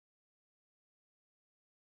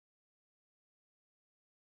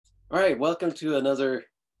All right, welcome to another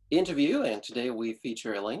interview. And today we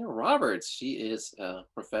feature Alaina Roberts. She is a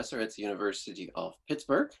professor at the University of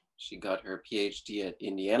Pittsburgh. She got her PhD at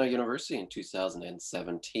Indiana University in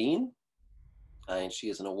 2017. And she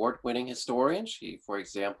is an award winning historian. She, for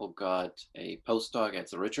example, got a postdoc at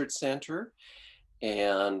the Richards Center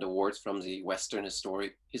and awards from the Western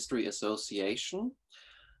History Association.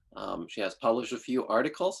 She has published a few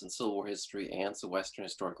articles in Civil War history and the Western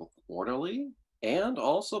Historical Quarterly, and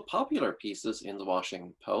also popular pieces in the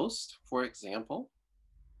Washington Post, for example.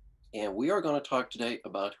 And we are going to talk today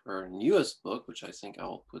about her newest book, which I think I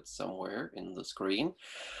will put somewhere in the screen.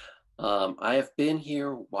 I have been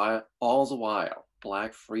here all the while,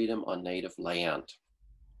 Black Freedom on Native Land.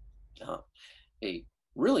 Uh, a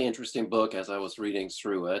really interesting book as I was reading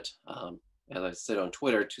through it. As I said on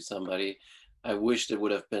Twitter to somebody, I wished it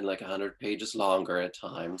would have been like 100 pages longer at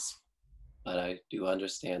times, but I do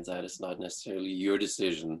understand that it's not necessarily your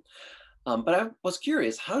decision. But I was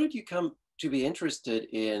curious, how did you come to be interested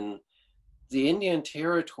in the Indian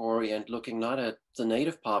Territory and looking not at the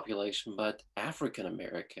native population, but African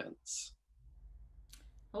Americans?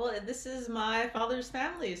 Well, this is my father's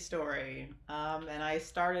family story. And I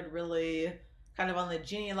started really kind of on the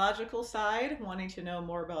genealogical side, wanting to know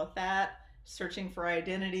more about that, searching for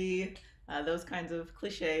identity, those kinds of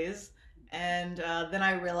cliches. And then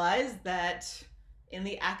I realized that in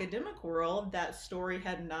the academic world, that story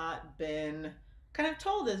had not been kind of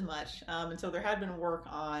told as much. And so there had been work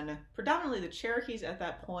on predominantly the Cherokees at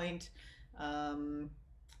that point. Um,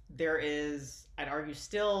 there is, I'd argue,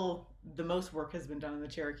 still the most work has been done in the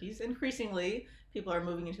Cherokees. Increasingly, people are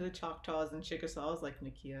moving into the Choctaws and Chickasaws, like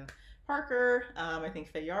Nakia Parker. I think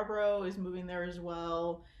Faye Yarborough is moving there as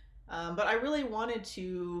well. But I really wanted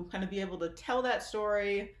to kind of be able to tell that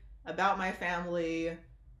story about my family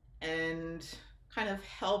and kind of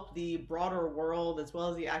help the broader world as well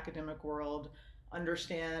as the academic world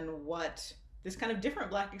understand what this kind of different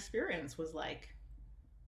Black experience was like.